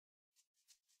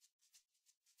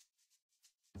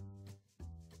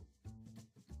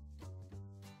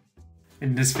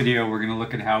In this video, we're going to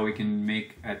look at how we can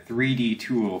make a 3D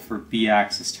tool for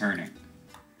B-axis turning.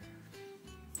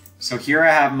 So here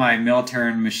I have my mill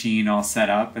turn machine all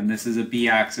set up, and this is a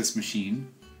B-axis machine.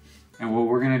 And what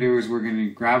we're going to do is we're going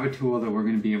to grab a tool that we're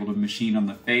going to be able to machine on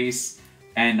the face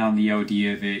and on the OD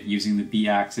of it using the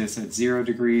B-axis at 0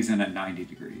 degrees and at 90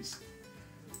 degrees.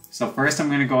 So first I'm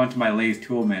going to go into my Lathe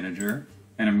Tool Manager,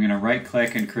 and I'm going to right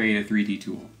click and create a 3D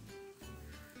tool.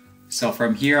 So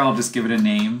from here I'll just give it a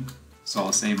name. So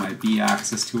I'll say my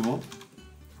B-axis tool.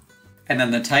 And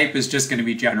then the type is just going to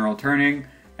be general turning,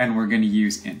 and we're going to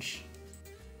use inch.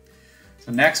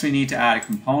 So next we need to add a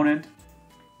component.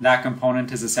 That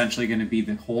component is essentially going to be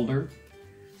the holder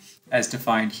as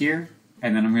defined here.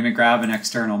 And then I'm going to grab an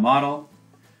external model,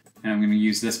 and I'm going to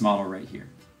use this model right here.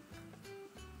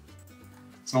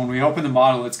 So when we open the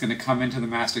model, it's going to come into the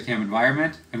Mastercam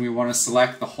environment, and we want to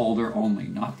select the holder only,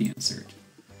 not the insert.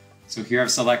 So here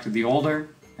I've selected the holder,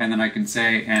 and then I can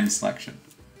say end selection.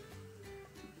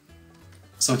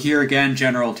 So here again,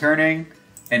 general turning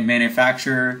and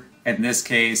manufacturer. In this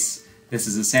case, this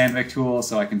is a Sandvik tool,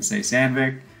 so I can say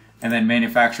Sandvik, and then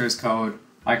manufacturer's code,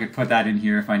 I could put that in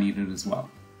here if I need it as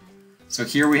well. So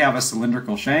here we have a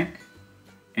cylindrical shank,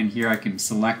 and here I can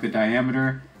select the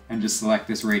diameter and just select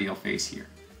this radial face here.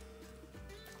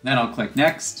 Then I'll click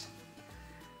next,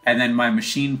 and then my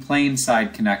machine plane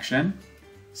side connection.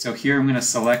 So here I'm going to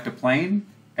select a plane,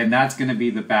 and that's going to be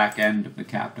the back end of the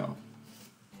capto.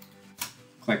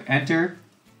 Click enter,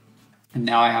 and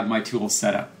now I have my tool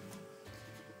set up.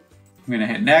 I'm going to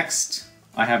hit next.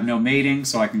 I have no mating,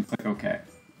 so I can click OK.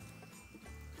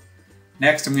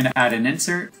 Next I'm going to add an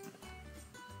insert.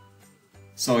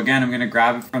 So again, I'm going to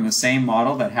grab it from the same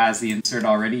model that has the insert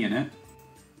already in it.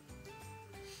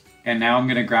 And now I'm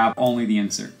going to grab only the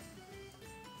insert.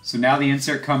 So now the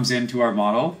insert comes into our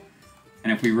model,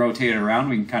 and if we rotate it around,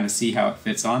 we can kind of see how it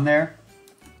fits on there.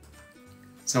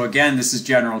 So again, this is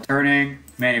general turning.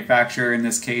 Manufacturer, in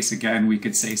this case, again, we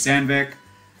could say Sandvik.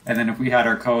 And then if we had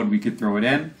our code, we could throw it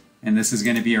in. And this is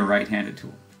going to be a right-handed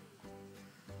tool.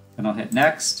 Then I'll hit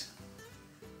next.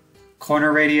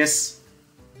 Corner radius.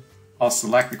 I'll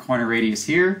select the corner radius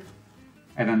here.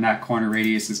 And then that corner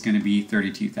radius is going to be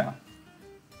 32 thou.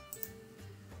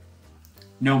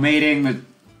 No mating. The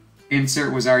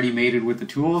insert was already mated with the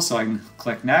tool, so I can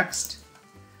click next.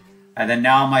 And then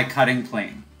now my cutting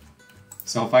plane.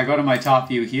 So if I go to my top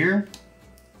view here,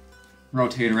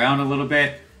 rotate around a little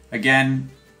bit, again,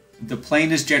 the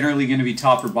plane is generally going to be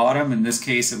top or bottom. In this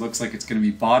case, it looks like it's going to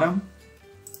be bottom.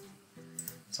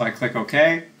 So I click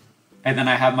OK, and then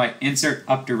I have my insert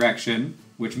up direction,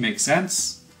 which makes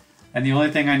sense. And the only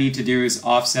thing I need to do is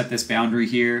offset this boundary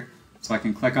here. So I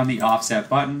can click on the offset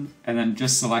button and then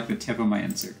just select the tip of my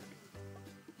insert.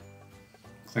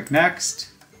 Click next.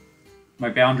 My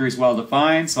boundary is well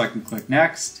defined, so I can click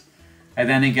next. And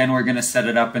then again, we're going to set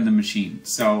it up in the machine.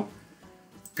 So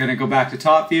I'm going to go back to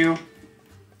top view.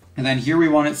 And then here we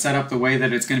want it set up the way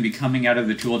that it's going to be coming out of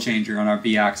the tool changer on our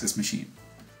B-axis machine.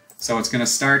 So it's going to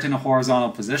start in a horizontal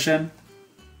position.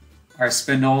 Our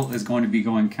spindle is going to be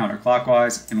going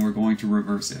counterclockwise, and we're going to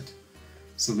reverse it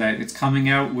so that it's coming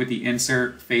out with the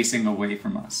insert facing away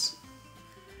from us.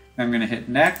 Then I'm going to hit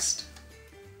next.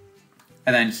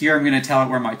 And then here I'm going to tell it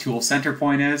where my tool center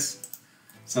point is.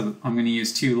 So I'm going to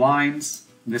use two lines,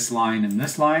 this line and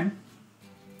this line.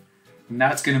 And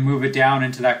that's going to move it down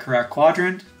into that correct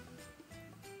quadrant.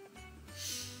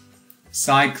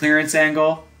 Side clearance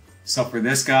angle. So for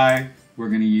this guy, we're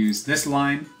going to use this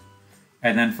line.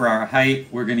 And then for our height,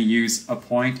 we're going to use a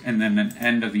point and then an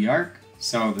end of the arc.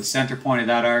 So the center point of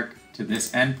that arc to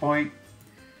this end point.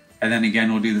 And then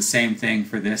again, we'll do the same thing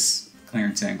for this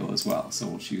clearance angle as well. So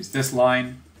we'll choose this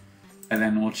line, and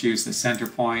then we'll choose the center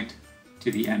point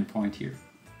to the end point here.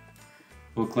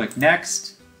 We'll click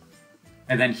next,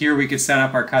 and then here we could set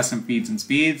up our custom feeds and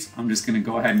speeds. I'm just going to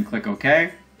go ahead and click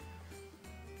OK.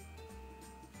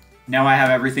 Now I have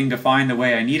everything defined the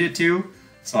way I need it to,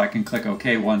 so I can click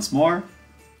OK once more,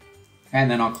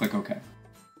 and then I'll click OK.